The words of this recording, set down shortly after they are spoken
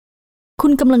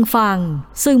คุณกำลังฟัง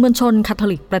สื่อมวลชนคาทอ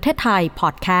ลิกประเทศไทยพอ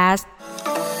ดแคสต์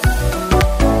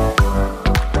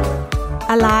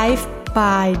Alive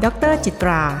by ดร.จิต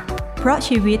รา เพราะ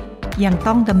ชีวิตยัง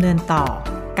ต้องดำเนินต่อ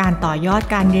การต่อยอด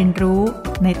การเรียนรู้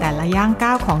ในแต่ละย่างก้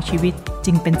าวของชีวิต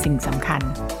จึงเป็นสิ่งสำคัญ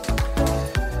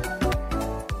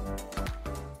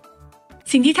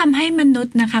สิ่งที่ทำให้มนุษ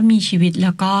ย์นะคะมีชีวิตแ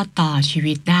ล้วก็ต่อชี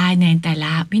วิตได้ในแต่ล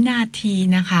ะวินาที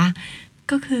นะคะ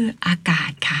ก็คืออากา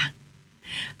ศค่ะ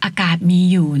อากาศมี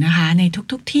อยู่นะคะใน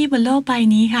ทุกที่บนโลกใบ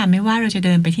นี้ค่ะไม่ว่าเราจะเ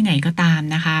ดินไปที่ไหนก็ตาม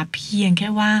นะคะเพียงแค่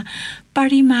ว่าป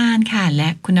ริมาณค่ะและ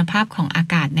คุณภาพของอา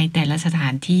กาศในแต่ละสถา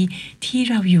นที่ที่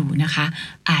เราอยู่นะคะ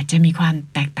อาจจะมีความ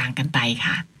แตกต่างกันไป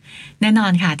ค่ะแน่นอ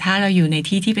นค่ะถ้าเราอยู่ใน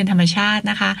ที่ที่เป็นธรรมชาติ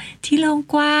นะคะที่โล่ง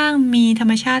กว้างมีธร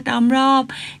รมชาติล้อมรอบ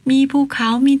มีภูเขา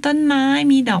มีต้นไม้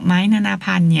มีดอกไม้นานา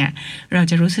พันธุ์เนี่ยเรา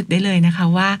จะรู้สึกได้เลยนะคะ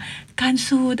ว่าการ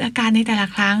สูดอากาศในแต่ละ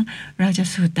ครั้งเราจะ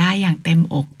สูดได้อย่างเต็ม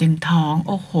อกเต็มท้องโ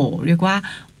อ้โหเรียกว่า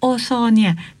โอโซนเนี่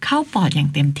ยเข้าปอดอย่าง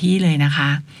เต็มที่เลยนะคะ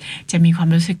จะมีความ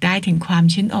รู้สึกได้ถึงความ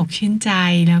ชื่นอกชื่นใจ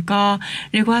แล้วก็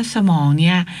เรียกว่าสมองเ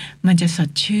นี่ยมันจะสด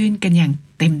ชื่นกันอย่าง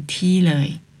เต็มที่เลย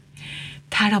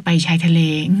ถ้าเราไปชายทะเล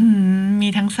มี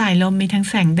ทั้งสายลมมีทั้ง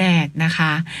แสงแดดนะค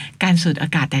ะการสูดอา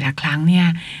กาศแต่ละครั้งเนี่ย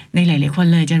ในหลายๆคน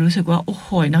เลยจะรู้สึกว่าโอ้โห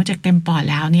นอกจากเต็มปอด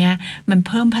แล้วเนี่ยมันเ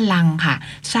พิ่มพลังค่ะ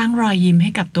สร้างรอยยิ้มให้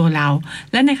กับตัวเรา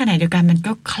และในขณะเดียวกันมัน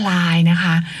ก็คลายนะค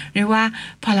ะเรียกว่า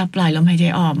พอเราปล่อยลมหายใจ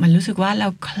ออกมันรู้สึกว่าเรา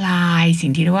คลายสิ่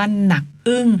งที่เรียกว่าหนัก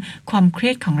อึ้งความเครี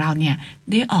ยดของเราเนี่ย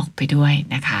ได้ออกไปด้วย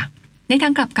นะคะในทา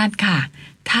งกลับกันค่ะ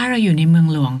ถ้าเราอยู่ในเมือง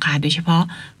หลวงค่ะโดยเฉพาะ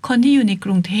คนที่อยู่ในก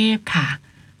รุงเทพค่ะ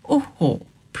โอ้โห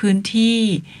พื้นที่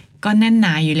ก็แน่นหน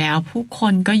าอยู่แล้วผู้ค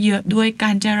นก็เยอะด้วยกา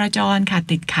รจราจรค่ะ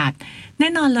ติดขัดแน่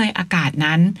นอนเลยอากาศ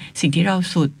นั้นสิ่งที่เรา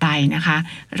สูดไปนะคะ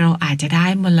เราอาจจะได้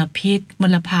มลพิษม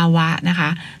ลภาวะนะคะ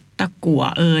ตะกั่ว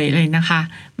เลยนะคะ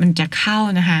มันจะเข้า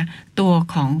นะคะตัว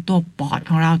ปอด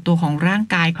ของเราตัวของร่าง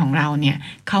กายของเราเนี่ย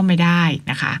เข้าไม่ได้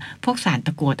นะคะพวกสารต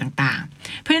ะกั่วต่าง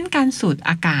ๆเพราะฉะนั้นการสูด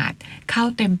อากาศเข้า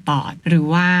เต็มปอดหรือ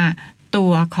ว่าตั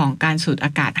วของการสูดอ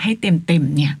ากาศให้เต็ม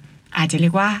ๆเนี่ยอาจจะเรี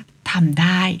ยกว่าทำไ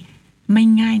ด้ไม่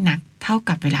ง่ายนักเท่า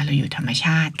กับเวลาเราอยู่ธรรมช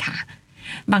าติค่ะ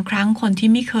บางครั้งคนที่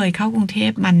ไม่เคยเข้ากรุงเท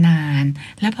พมานาน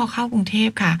และพอเข้ากรุงเทพ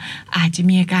ค่ะอาจจะ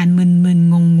มีอาการมึน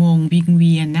ๆงงๆวิงเ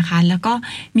วียนนะคะแล้วก็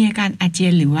มีอาการอาเจีย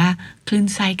นหรือว่าคลื่น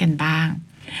ไส้กันบ้าง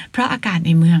เพราะอากาศใ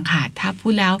นเมืองค่ะถ้าพู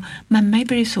ดแล้วมันไม่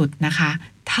บริสุทธิ์นะคะ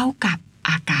เท่ากับ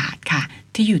อากาศค่ะ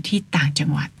ที่อยู่ที่ต่างจัง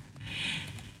หวัด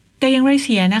แต่อย่างไรเ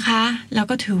สียนะคะเรา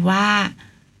ก็ถือว่า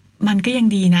มันก็ยัง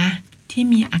ดีนะที่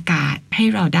มีอากาศให้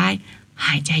เราได้ห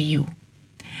ายใจอยู่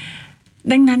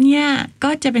ดังนั้นเนี่ย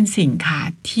ก็จะเป็นสิ่งค่ะ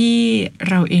ที่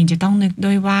เราเองจะต้องนึก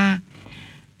ด้วยว่า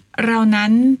เรานั้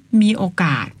นมีโอก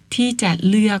าสที่จะ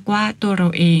เลือกว่าตัวเรา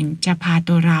เองจะพา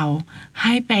ตัวเราใ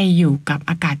ห้ไปอยู่กับ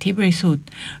อากาศที่บริสุทธิ์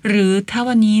หรือถ้า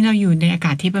วันนี้เราอยู่ในอาก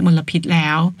าศที่เป็นมลพิษแล้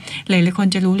วหลายๆคน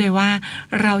จะรู้เลยว่า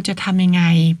เราจะทำยังไง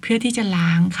เพื่อที่จะล้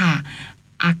างค่ะ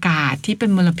อากาศที่เป็น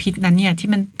มลพิษนั้นเนี่ยที่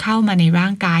มันเข้ามาในร่า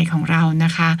งกายของเราน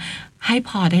ะคะให้พ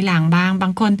อได้ล้างบ้างบา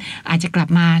งคนอาจจะกลับ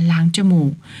มาล้างจมู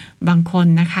กบางคน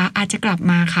นะคะอาจจะกลับ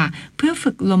มาค่ะเพื่อ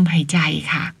ฝึกลมหายใจ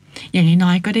ค่ะอย่างน้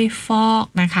อยๆก็ได้ฟอก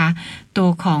นะคะตัว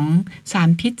ของสาร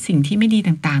พิษสิ่งที่ไม่ดี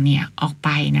ต่างๆเนี่ยออกไป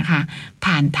นะคะ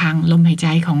ผ่านทางลมหายใจ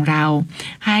ของเรา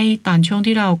ให้ตอนช่วง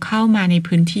ที่เราเข้ามาใน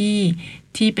พื้นที่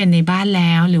ที่เป็นในบ้านแ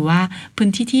ล้วหรือว่าพื้น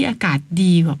ที่ที่อากาศ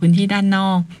ดีกว่าพื้นที่ด้านน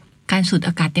อกการสูด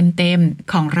อากาศเต็ม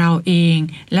ๆของเราเอง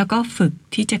แล้วก็ฝึก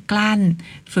ที่จะกลั้น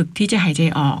ฝึกที่จะหายใจ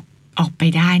ออกไป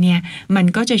ได้เนี่ยมัน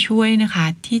ก็จะช่วยนะคะ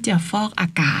ที่จะฟอกอา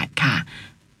กาศค่ะ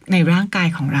ในร่างกาย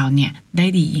ของเราเนี่ยได้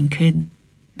ดียิ่งขึ้น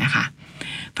นะคะ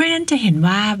เพราะฉะนั้นจะเห็น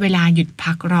ว่าเวลาหยุด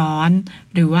พักร้อน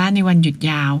หรือว่าในวันหยุด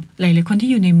ยาวหลายๆคนที่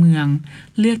อยู่ในเมือง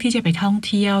เลือกที่จะไปท่อง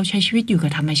เที่ยวใช้ชีวิตอยู่กั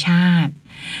บธรรมชาติ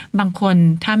บางคน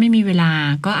ถ้าไม่มีเวลา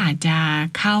ก็อาจจะ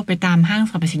เข้าไปตามห้าง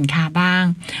สรรพสินค้าบ้าง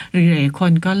หรือหลายค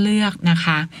นก็เลือกนะค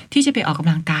ะที่จะไปออกก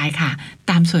ำลังกายค่ะ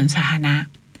ตามสวนสาธารณะ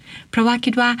เพราะว่า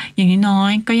คิดว่าอย่างน้อ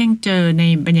ยๆก็ยังเจอใน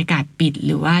บรรยากาศปิดห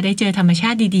รือว่าได้เจอธรรมชา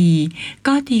ติดีๆ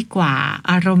ก็ดีกว่า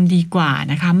อารมณ์ดีกว่า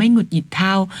นะคะไม่หงุดหงิดเ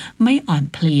ท่าไม่อ่อน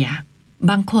เพลีย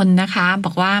บางคนนะคะบ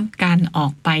อกว่าการออ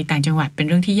กไปต่างจังหวัดเป็นเ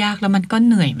รื่องที่ยากแล้วมันก็เ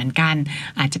หนื่อยเหมือนกัน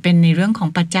อาจจะเป็นในเรื่องของ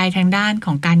ปัจจัยทางด้านข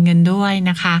องการเงินด้วย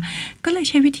นะคะก็เลย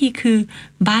ใช้วิธีคือ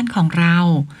บ้านของเรา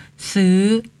ซื้อ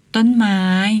ต้นไม้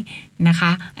นะค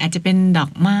ะอาจจะเป็นดอ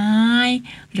กไม้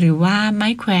หรือว่าไม้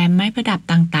แขวนไม้ประดับ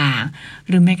ต่างๆ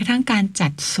หรือแม้กระทั่งการจั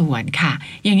ดสวนค่ะ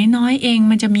อย่างน้อยๆเอง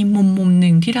มันจะมีมุมห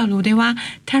นึ่งที่เรารู้ได้ว่า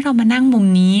ถ้าเรามานั่งมุม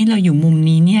นี้เราอยู่มุม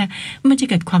นี้เนี่ยมันจะ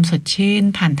เกิดความสดชื่น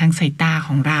ผ่านทางสายตาข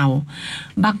องเรา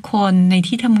บางคนใน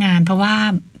ที่ทำงานเพราะว่า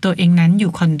ตัวเองนั้นอ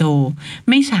ยู่คอนโด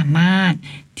ไม่สามารถ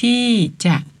ที่จ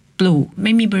ะ ปลูกไ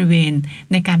ม่มีบริเวณ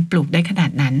ในการปลูกได้ขนา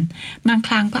ดนั้นบางค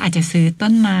รั้งก็อาจจะซื้อต้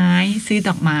นไม้ซื้อด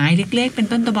อกไม้เล็กๆเป็น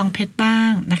ต้นตะบองเพชรบ้า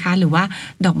งนะคะหรือว่า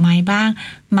ดอกไม้บ้าง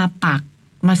มาปัก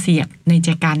มาเสียบในแจ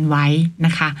กันไว้น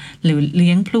ะคะหรือเ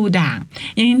ลี้ยงพลูด่าง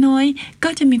อย่างน้อยก็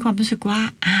จะมีความรู้สึกว่า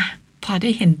พอได้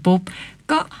เห็นปุ๊บ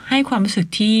ก็ให้ความรู้สึก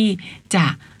ที่จะ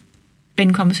เป็น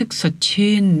ความรู้สึกสด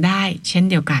ชื่นได้เช่น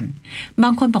เดียวกันบา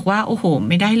งคนบอกว่าโอ้โห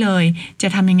ไม่ได้เลยจะ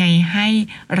ทำยังไงให้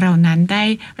เรานั้นได้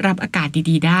รับอากาศ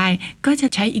ดีๆได้ก็จะ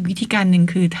ใช้อีกวิธีการหนึ่ง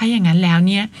คือถ้าอย่างนั้นแล้ว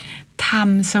เนี่ยท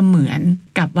ำเสมือน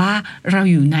กับว่าเรา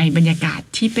อยู่ในบรรยากาศ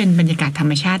ที่เป็นบรรยากาศธร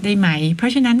รมชาติได้ไหมเพรา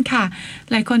ะฉะนั้นค่ะ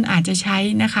หลายคนอาจจะใช้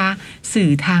นะคะสื่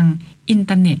อทางอินเ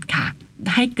ทอร์เน็ตค่ะ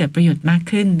ให้เกิดประโยชน์มาก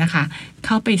ขึ้นนะคะเ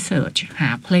ข้าไปเสิร์ชหา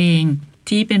เพลง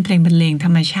ที่เป็นเพลงบรรเลงธร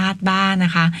รมชาติบ้างน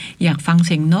ะคะอยากฟังเ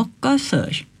สียงนกก็เสิ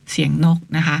ร์ชเสียงนก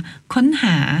นะคะค้นห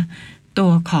าตั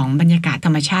วของบรรยากาศธ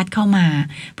รรมชาติเข้ามา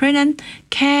เพราะฉะนั้น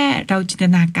แค่เราจินต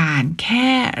นาการแค่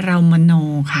เรามโน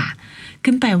ค่ะ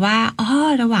ขึ้นไปว่า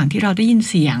ระหว่างที่เราได้ยิน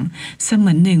เสียงเส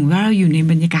มือนหนึ่งว่าเราอยู่ใน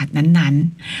บรรยากาศนั้น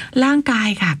ๆร่างกาย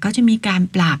ค่ะก็จะมีการ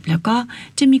ปรับแล้วก็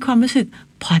จะมีความรู้สึก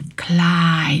ผ่อนคลา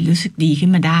ยรู้สึกดีขึ้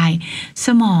นมาได้ส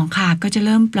มองค่ะก็จะเ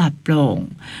ริ่มปลอดโปร่ง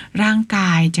ร่างก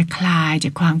ายจะคลายจา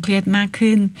กความเครียดมาก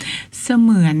ขึ้นเส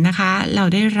มือนนะคะเรา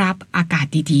ได้รับอากาศ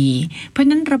ดีๆเพราะ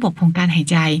นั้นระบบของการหาย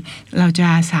ใจเราจะ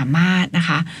สามารถนะค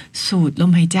ะสูดล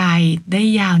มหายใจได้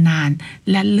ยาวนาน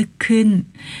และลึกขึ้น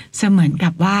เสมือนกั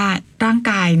บว่าร่าง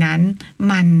กายนั้น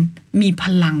มันมีพ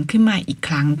ลังขึ้นมาอีกค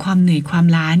รั้งความเหนื่อยความ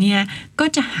ล้าเนี่ยก็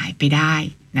จะหายไปได้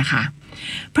นะคะ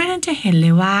เพราะฉะนั้นจะเห็นเล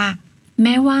ยว่าแ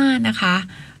ม้ว่านะคะ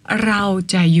เรา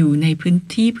จะอยู่ในพื้น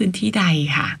ที่ใด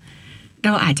ค่ะเร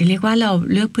าอาจจะเรียกว่าเรา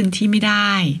เลือกพื้นที่ไม่ไ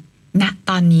ด้ณ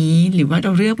ตอนนี้หรือว่าเร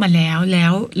าเลือกมาแล้ว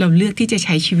เราเลือกที่จะใ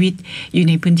ช้ชีวิตอยู่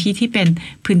ในพื้นที่ที่เป็น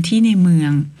พื้นที่ในเมือ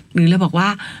งหรือเราบอกว่า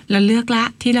เราเลือกละ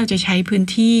ที่เราจะใช้พื้น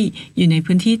ที่อยู่ใน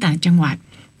พื้นที่ต่างจังหวัด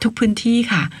ทุกพื้นที่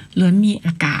ค่ะล้วนมีอ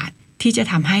ากาศที่จะ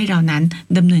ทำให้เรานั้น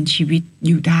ดำเนินชีวิตอ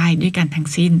ยู่ได้ด้วยกันทั้ง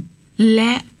สิ้นแล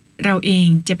ะเราเอง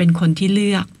จะเป็นคนที่เลื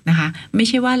อกนะคะไม่ใ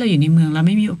ช่ว่าเราอยู่ในเมืองเราไ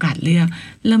ม่มีโอกาสเลือก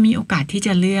เรามีโอกาสที่จ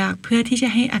ะเลือกเพื่อที่จะ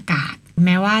ให้อากาศแ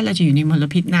ม้ว่าเราจะอยู่ในมล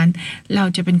พิษนั้นเรา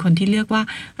จะเป็นคนที่เลือกว่า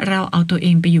เราเอาตัวเอ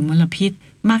งไปอยู่มลพิษ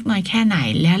มากน้อยแค่ไหน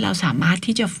และเราสามารถ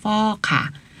ที่จะฟอกค่ะ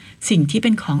สิ่งที่เป็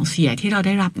นของเสียที่เราไ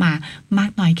ด้รับมามา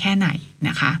กน้อยแค่ไหนน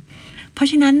ะคะเพราะ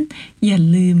ฉะนั้นอย่า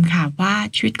ลืมค่ะว่า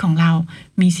ชีวิตของเรา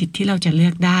มีสิทธิ์ที่เราจะเลื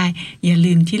อกได้อย่า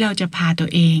ลืมที่เราจะพาตัว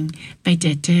เองไป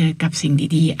เจอกับสิ่ง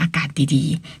ดีๆอากาศดี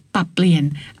ๆปรับเปลี่ยน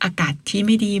อากาศที่ไ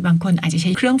ม่ดีบางคนอาจจะใ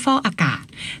ช้เครื่องฟอกอากาศ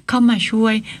เข้ามาช่ว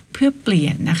ยเพื่อเปลี่ย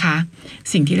นนะคะ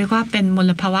สิ่งที่เรียกว่าเป็นม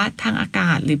ลภาวะทางอาก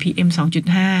าศหรือ PM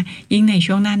 2.5 ยิ่งใน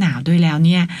ช่วงหน้าหนาวด้วยแล้วเ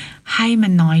นี่ยให้มั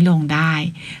นน้อยลงได้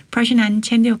เพราะฉะนั้นเ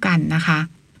ช่นเดียวกันนะคะ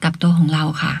กับตัวของเรา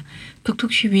ค่ะทุ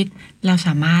กๆชีวิตเราส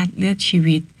ามารถเลือกชี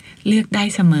วิตเลือกได้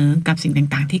เสมอกับสิ่ง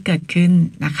ต่างๆที่เกิดขึ้น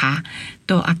นะคะ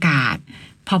ตัวอากาศ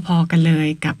พอๆกันเลย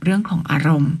กับเรื่องของอาร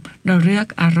มณ์เราเลือก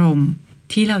อารมณ์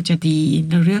ที่เราจะดี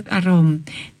เราเลือกอารมณ์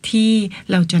ที่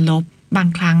เราจะลบบาง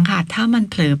ครั้งค่ะถ้ามัน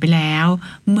เผลอไปแล้ว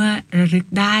เมื่อระลึก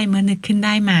ได้เมื่อนึกขึ้นไ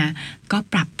ด้มาก็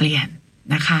ปรับเปลี่ยน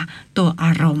นะคะตัวอ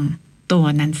ารมณ์ตัว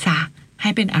นั้นซะให้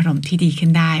เป็นอารมณ์ที่ดีขึ้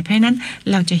นได้เพราะฉะนั้น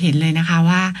เราจะเห็นเลยนะคะ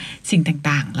ว่าสิ่ง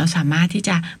ต่างๆเราสามารถที่จ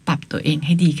ะปรับตัวเองใ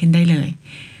ห้ดีขึ้นได้เลย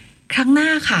ครั้งหน้า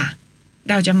ค่ะ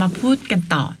เราจะมาพูดกัน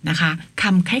ต่อนะคะค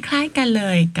ำคล้ายๆกันเล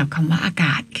ยกับคำว่าอาก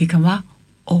าศคือคำว่า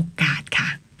โอกาสค่ะ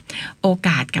โอก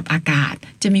าสกับอากาศ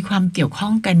จะมีความเกี่ยวข้อ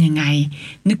งกันยังไง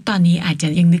นึกตอนนี้อาจจะ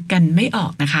ยังนึกกันไม่ออ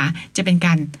กนะคะจะเป็นก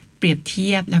ารเปรียบเที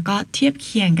ยบแล้วก็เทียบเ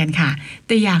คียงกันค่ะแ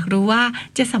ต่อยากรู้ว่า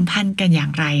จะสัมพันธ์กันอย่า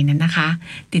งไรนั้นนะคะ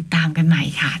ติดตามกันใหม่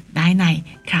ค่ะได้ใน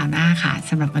คราวหน้าค่ะ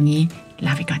สำหรับวันนี้ล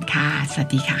าไปก่อนค่ะสวัส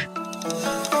ดีค่ะ